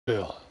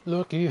Well,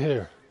 looky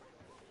here.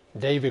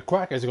 Davy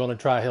Crockett is going to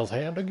try his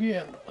hand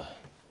again.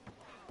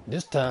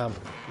 This time,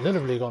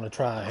 literally going to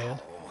try a hand.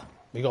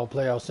 We going to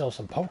play ourselves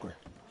some poker.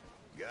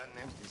 Got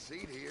an empty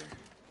seat here,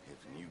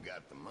 if you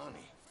got the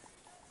money.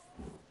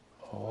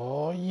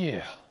 Oh,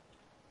 yeah.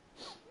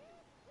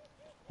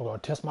 We're going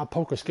to test my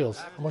poker skills.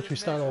 How much we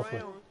start off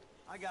with?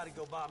 I got to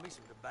go buy me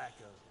some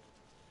tobacco.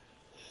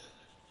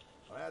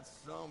 That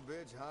son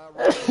bitch high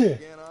road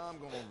again, I'm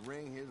going to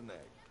wring his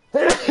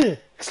neck.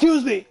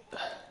 Excuse me.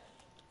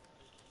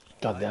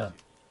 Goddamn.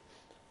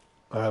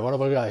 All right, what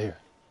have I got here?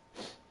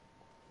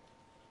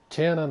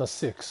 10 and a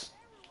 6.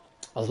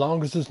 As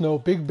long as there's no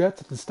big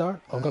bets at the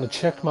start, I'm going to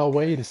check my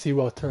way to see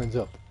what turns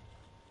up.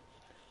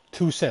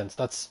 2 cents.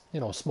 That's,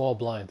 small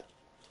blind.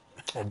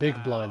 Or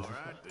big blind. All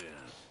right, then.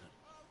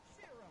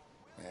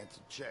 That's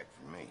a check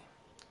for me.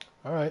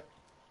 All right.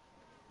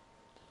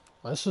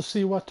 Let's just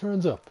see what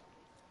turns up.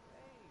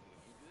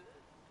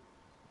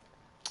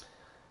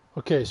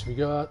 Okay, so we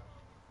got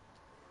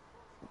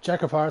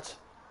Jack of Hearts,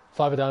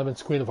 5 of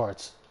Diamonds, Queen of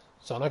Hearts.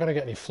 So I'm not going to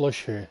get any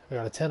flush here. I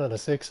got a 10 and a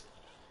 6.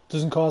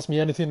 Doesn't cost me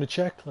anything to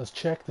check. Let's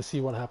check to see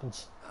what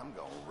happens. I'm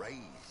going to raise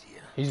you.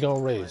 He's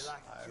going to raise. I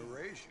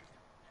raise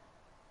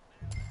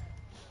you.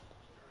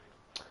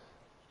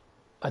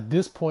 At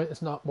this point,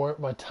 it's not worth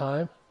my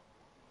time.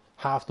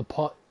 Half the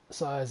pot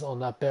size on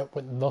that bet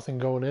with nothing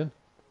going in.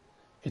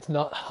 It's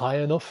not high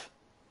enough.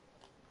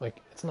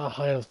 It's not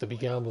high enough to be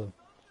gambling.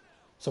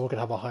 So we could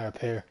have a higher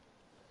pair.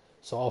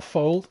 So I'll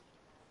fold.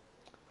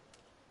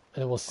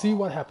 And then we'll see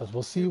what happens.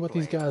 We'll see what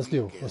these guys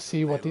do. We'll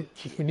see what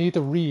if we need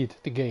to read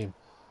the game.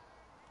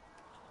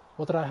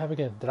 What did I have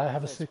again? Did I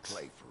have a 6?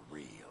 Play for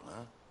real,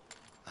 huh?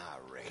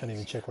 Can't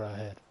even check what I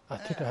had. I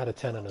think I had a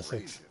 10 and a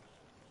 6.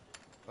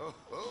 Oh,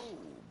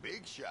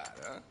 big shot,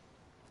 huh?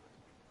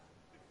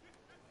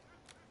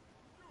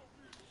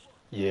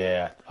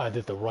 Yeah, I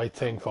did the right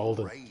thing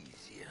folding.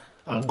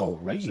 I'm gonna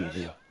raise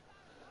you.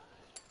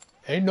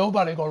 Ain't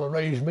nobody gonna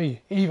raise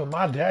me. Even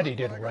my daddy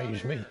didn't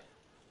raise me.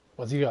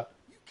 What's he got?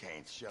 You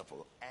can't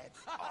shuffle at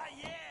all.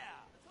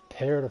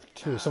 Pair of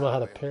 2. Someone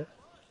had a pair.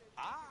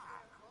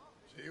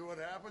 See what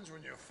happens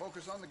when you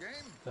focus on the game?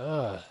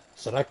 Ah,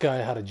 so that guy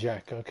had a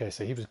jack. Okay,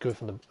 so he was good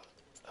from the...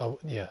 Oh,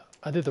 yeah,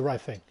 I did the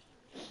right thing.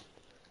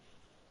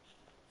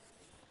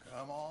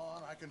 Come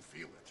on, I can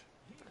feel it.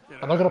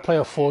 I'm not going to play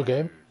a full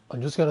game.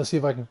 I'm just going to see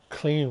if I can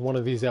clean one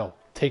of these out.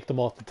 Take them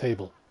off the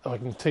table. If I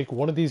can take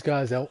one of these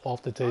guys out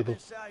off the table,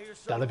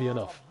 that'll be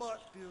enough.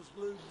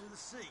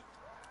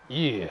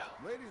 Yeah.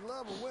 Ladies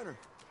love a winner.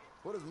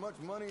 Put as much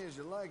money as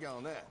you like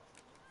on that.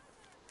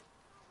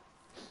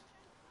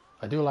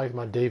 I do like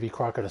my Davy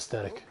Crockett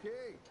aesthetic.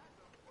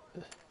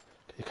 Okay.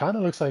 It kind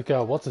of looks like,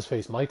 what's his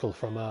face, Michael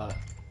from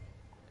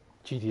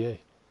GTA.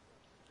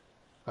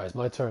 Alright, it's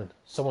my turn.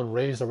 Someone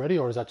raised already,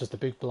 or is that just a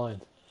big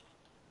blind?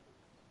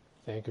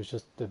 I think it was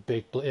just the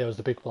big, yeah, it was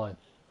the big blind.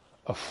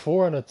 A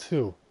 4 and a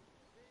 2.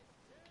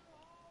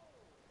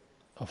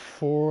 A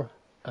 4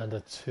 and a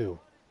 2.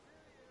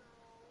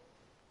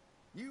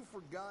 You've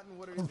forgotten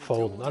what it is I'm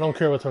folding. I don't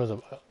care what turns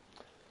up.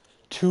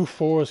 2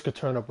 4s could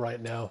turn up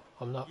right now.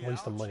 I'm not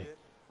wasting money.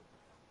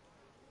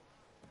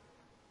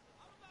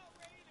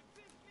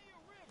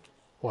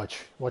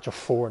 Watch a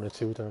 4 and a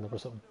 2 turn up or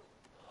something.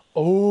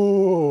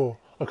 Oh,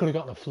 I could have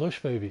gotten a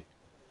flush maybe.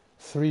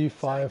 3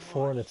 5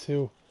 4 and a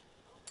 2.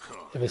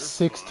 If a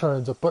 6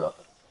 turns up, but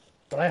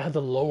I had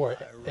the lower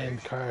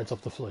end cards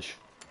of the flush.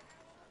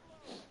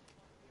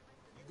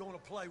 You gonna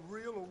play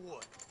real or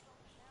what?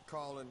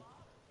 Calling.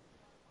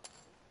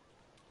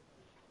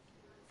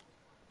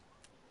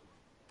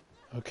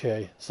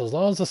 Okay, so as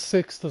long as the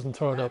 6 doesn't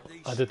turn up,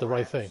 I did the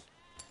right thing.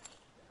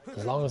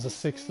 As long as the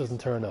 6 doesn't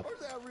turn up,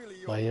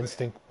 my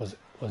instinct was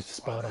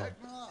spot on.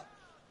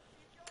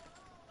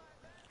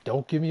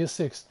 Don't give me a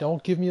 6.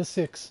 Don't give me a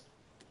 6.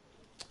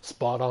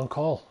 Spot on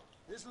call.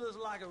 This looks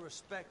like a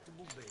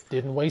respectable bid.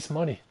 Didn't waste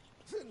money.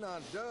 Sitting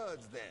on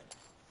duds then.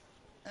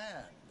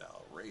 And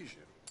I'll raise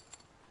you.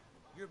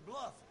 You're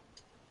bluffing.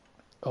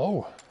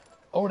 Oh,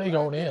 they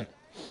going in.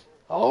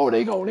 Oh,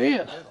 they going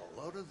in. Get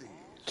a load of these.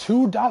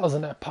 $2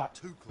 in that pot.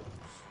 Too close.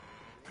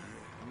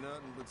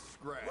 Nothing but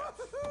scratch.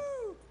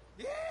 Woohoo!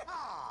 Yeah!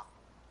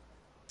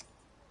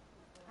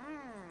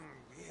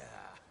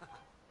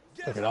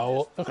 Yeah. Look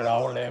at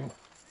all of them.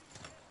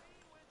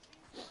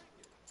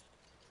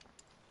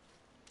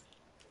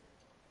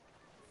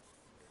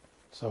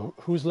 So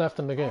who's left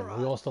in the game? Are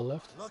we all still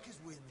left? Luck is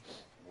with me.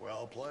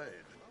 Well played.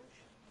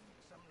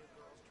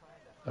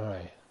 All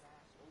right.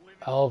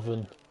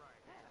 Alvin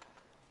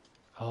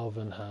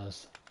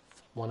has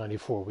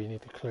 194. We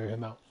need to clear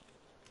him out.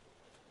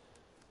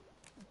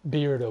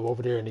 Beardo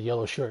over there in the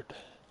yellow shirt.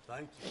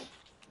 Thank you.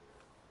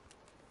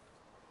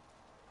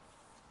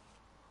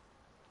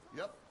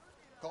 Yep.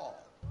 Call.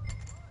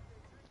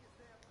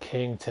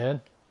 King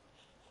 10.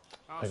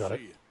 I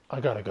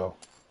gotta go.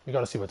 We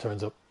gotta see what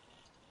turns up.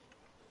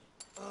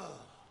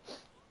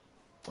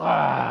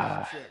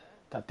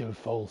 That dude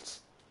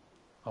folds.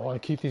 I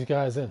want to keep these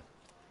guys in.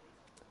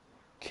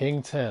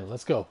 King 10.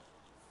 Let's go.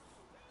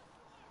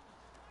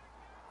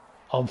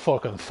 I'm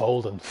fucking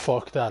folding.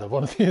 Fuck that. If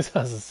one of these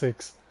has a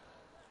 6.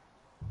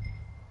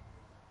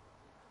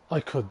 I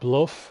could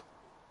bluff.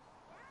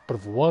 But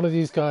if one of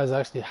these guys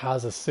actually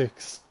has a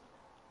 6,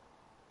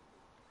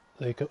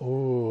 they could...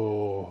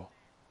 Ooh.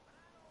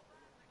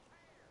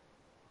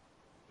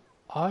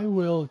 I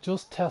will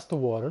just test the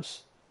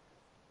waters.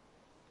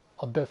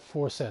 I'll bet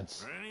 4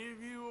 cents. Are any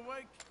of you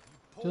awake?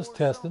 Just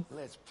testing.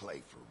 Let's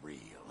play for real,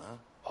 huh?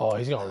 Oh,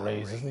 he's gonna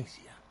raise, isn't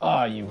he?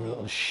 Ah, you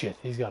little shit.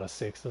 He's got a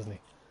 6, doesn't he?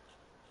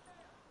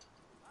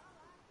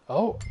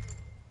 Oh.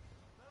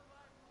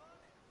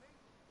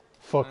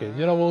 Fuck it.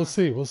 You know, we'll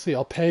see. We'll see.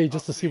 I'll pay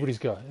just to see what he's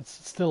got. It's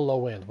still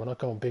low end. We're not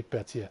going big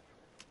bets yet.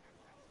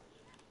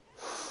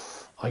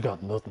 I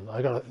got nothing.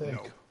 I gotta think.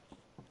 No.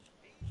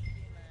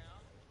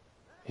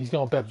 He's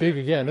gonna bet big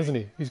again, isn't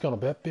he? He's gonna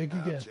bet big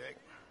I'll again. check.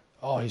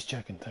 Oh, he's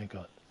checking. Thank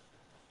God.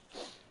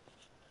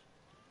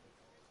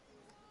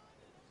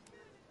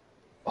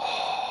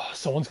 Oh,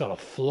 someone's got a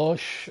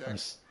flush.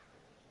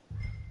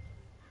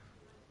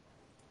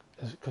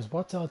 Because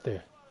what's out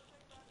there?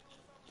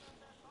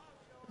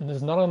 And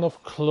there's not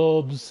enough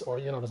clubs, or,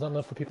 you know, there's not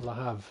enough for people to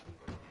have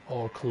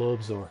all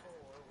clubs or...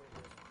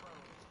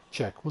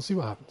 Check. We'll see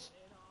what happens.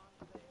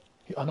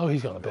 I know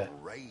he's gonna bet.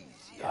 Raise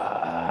ya.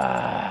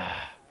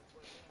 Ah,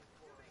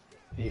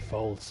 he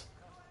folds.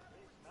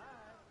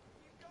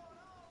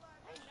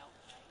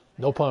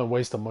 No point in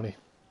wasting money.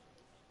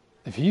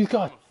 If he's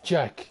got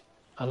Jack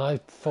and I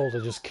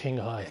folded just king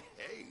high,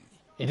 Hey,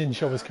 he didn't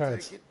show his I'll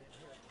cards. take it.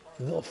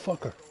 The little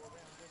fucker.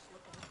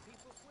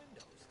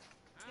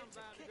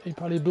 He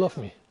probably bluffed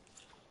me.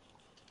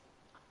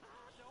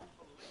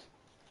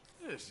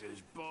 This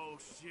is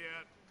bullshit.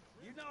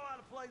 You know how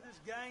to play this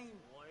game?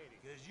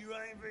 Because you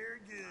ain't very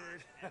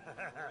good.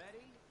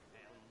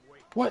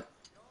 What?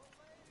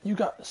 You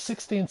got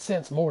 16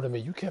 cents more than me.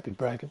 You can't be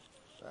bragging.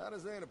 That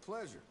ain't a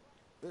pleasure.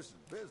 This is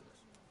business.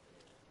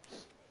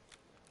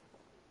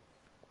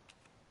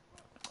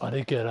 I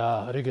did get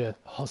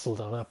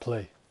hustled on that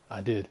play.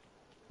 I did.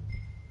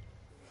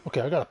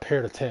 Okay, I got a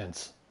pair of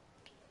 10s.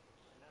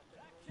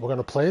 We're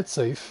gonna play it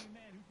safe.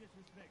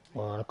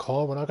 We're gonna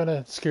call. We're not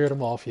gonna scare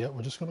them off yet.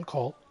 We're just gonna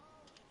call.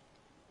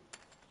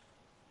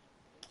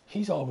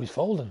 He's always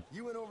folding.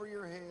 You went over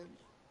your head.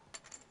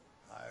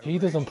 He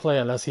doesn't play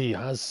unless he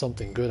has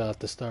something good at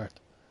the start.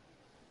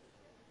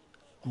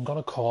 I'm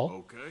gonna call.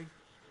 Okay.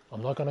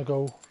 I'm not gonna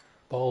go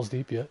balls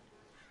deep yet.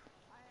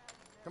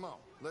 Come on,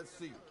 let's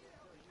see.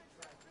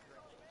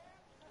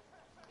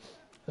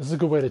 This is a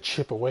good way to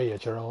chip away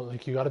at your own.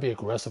 Like, you got to be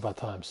aggressive at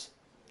times.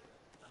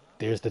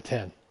 There's the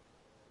 10.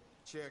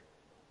 Check.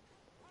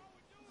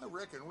 I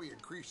reckon we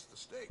increased the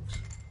stakes.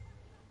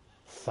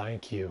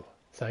 Thank you.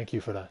 Thank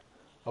you for that.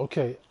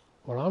 Okay,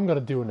 what I'm gonna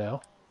do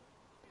now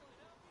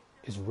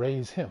is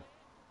raise him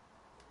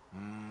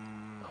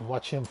and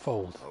watch him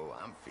fold. Oh,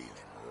 I'm feeling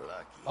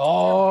lucky.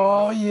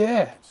 Oh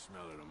yeah.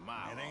 Smell it a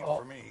mile. It ain't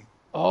for me.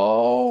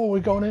 Oh, we're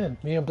going in.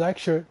 Me and black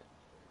shirt.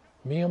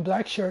 Me and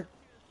black shirt.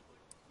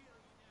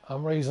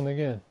 I'm raising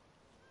again.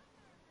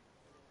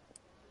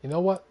 You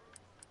know what?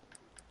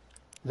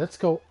 Let's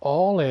go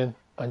all in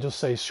and just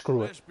say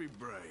screw it. Let's be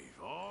brave.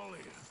 All in.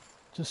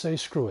 Just say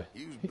screw it.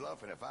 You's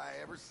bluffing if I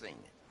ever seen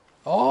it.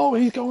 Oh,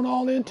 he's going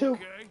all in too.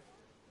 Okay.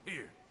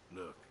 Here,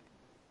 look.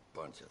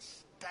 Bunch of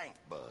stank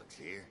bugs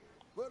here.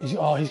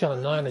 He's got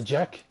a 9 of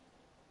jack.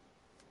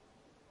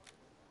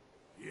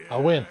 Yeah. I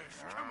win.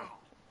 Come on.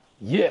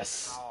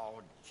 Yes.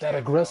 Oh, That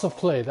aggressive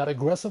play. That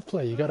aggressive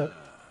play. You gotta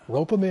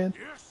rope him in.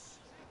 Yes.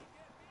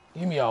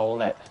 Give me all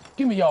that.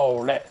 Give me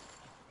all that.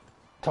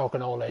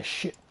 Talking all that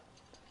shit.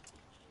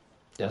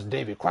 That's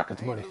Davy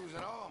Crockett's money. losing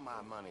all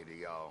my money to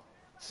y'all.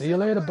 See you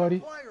later, buddy.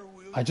 Player,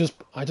 Will. I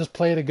just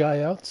played a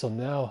guy out, so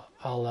now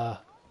I'll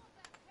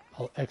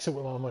exit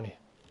with my money.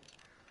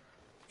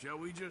 Shall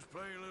we just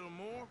play a little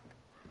more?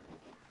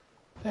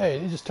 Hey,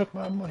 he just took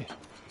my money.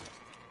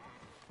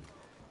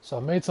 So I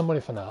made some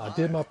money for now. I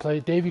did my play.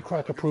 Davy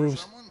Crockett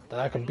proves that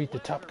I can beat the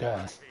top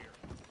guys.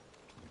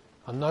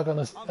 I'm not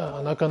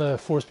gonna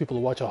force people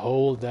to watch a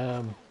whole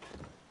damn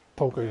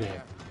poker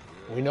game.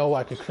 We know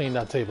I can clean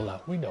that table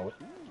out. We know it.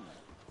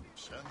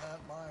 Send that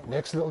my way.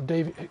 Next little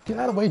Davy, get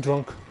out of the way,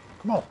 drunk.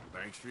 Come on,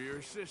 Thanks for your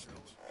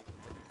assistance.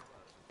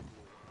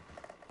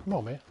 come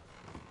on, man.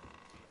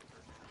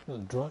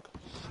 Little drunk.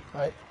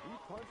 All right, You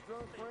punch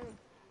drunk, friend?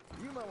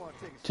 You might want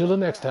to take a till the step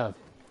next back. time.